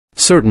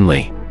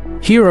Certainly.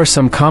 Here are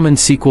some common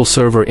SQL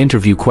Server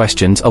interview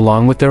questions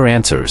along with their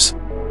answers.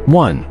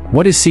 1.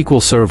 What is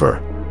SQL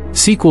Server?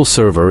 SQL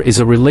Server is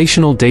a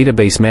relational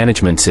database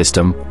management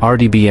system,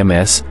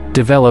 RDBMS,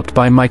 developed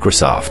by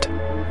Microsoft.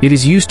 It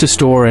is used to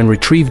store and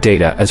retrieve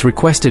data as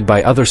requested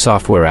by other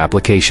software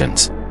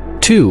applications.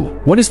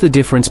 2. What is the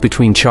difference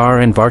between char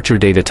and varchar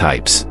data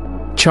types?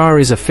 Char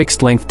is a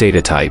fixed-length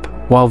data type,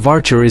 while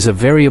varchar is a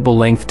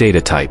variable-length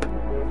data type.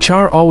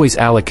 Char always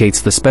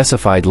allocates the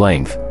specified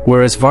length,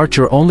 whereas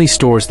varchar only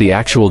stores the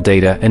actual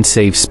data and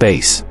saves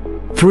space.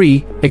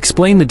 3.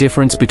 Explain the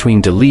difference between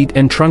delete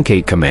and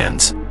truncate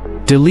commands.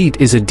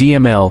 Delete is a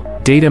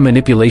DML, data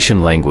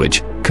manipulation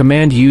language,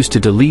 command used to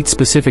delete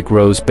specific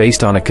rows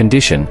based on a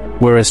condition,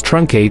 whereas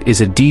truncate is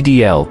a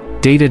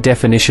DDL, data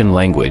definition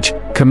language,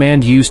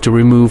 command used to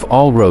remove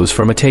all rows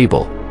from a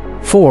table.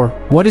 4.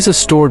 What is a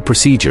stored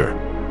procedure?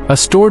 A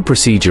stored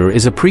procedure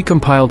is a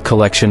precompiled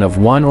collection of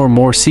one or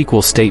more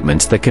SQL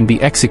statements that can be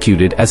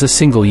executed as a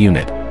single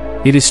unit.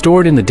 It is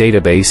stored in the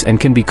database and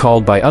can be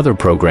called by other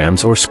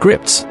programs or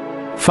scripts.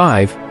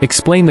 5.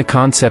 Explain the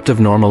concept of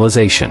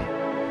normalization.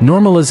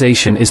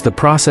 Normalization is the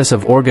process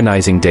of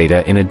organizing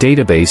data in a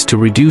database to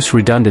reduce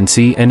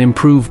redundancy and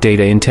improve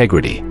data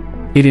integrity.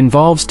 It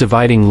involves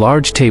dividing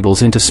large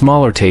tables into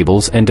smaller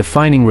tables and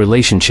defining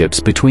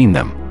relationships between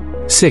them.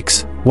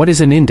 6. What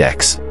is an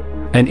index?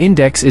 An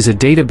index is a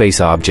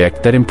database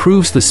object that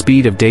improves the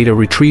speed of data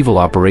retrieval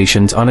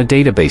operations on a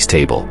database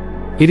table.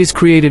 It is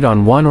created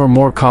on one or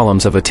more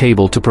columns of a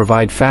table to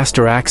provide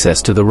faster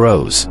access to the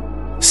rows.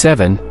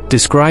 7.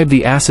 Describe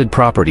the ACID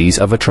properties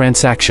of a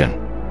transaction.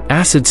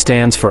 ACID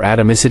stands for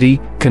atomicity,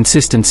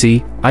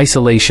 consistency,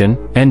 isolation,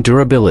 and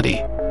durability.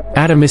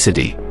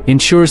 Atomicity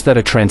ensures that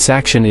a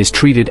transaction is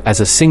treated as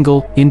a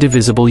single,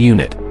 indivisible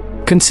unit.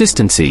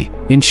 Consistency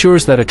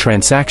ensures that a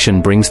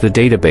transaction brings the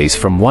database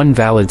from one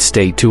valid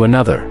state to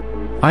another.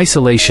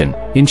 Isolation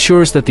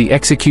ensures that the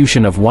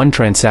execution of one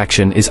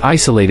transaction is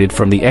isolated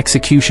from the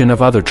execution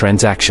of other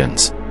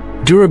transactions.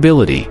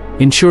 Durability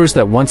ensures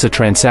that once a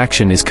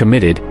transaction is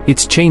committed,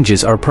 its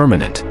changes are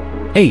permanent.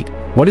 8.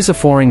 What is a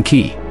foreign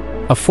key?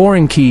 A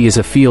foreign key is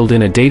a field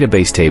in a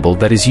database table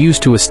that is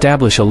used to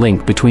establish a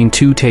link between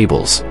two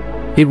tables.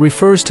 It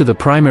refers to the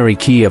primary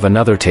key of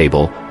another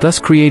table, thus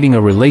creating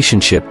a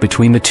relationship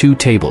between the two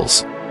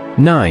tables.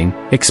 9.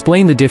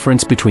 Explain the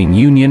difference between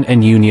union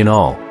and union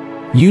all.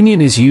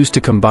 Union is used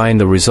to combine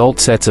the result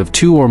sets of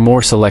two or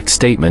more select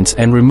statements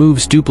and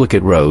removes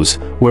duplicate rows,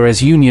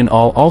 whereas union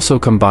all also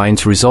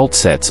combines result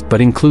sets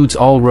but includes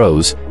all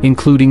rows,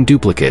 including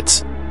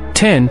duplicates.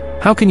 10.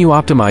 How can you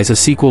optimize a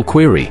SQL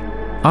query?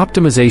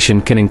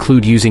 Optimization can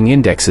include using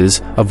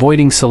indexes,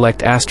 avoiding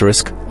select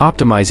asterisk,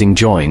 optimizing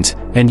joins,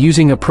 and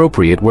using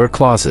appropriate where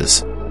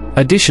clauses.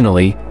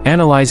 Additionally,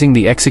 analyzing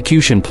the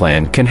execution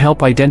plan can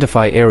help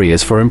identify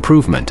areas for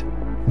improvement.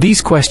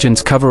 These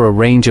questions cover a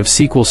range of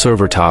SQL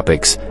Server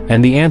topics,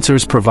 and the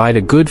answers provide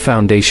a good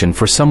foundation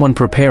for someone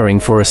preparing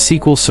for a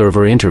SQL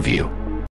Server interview.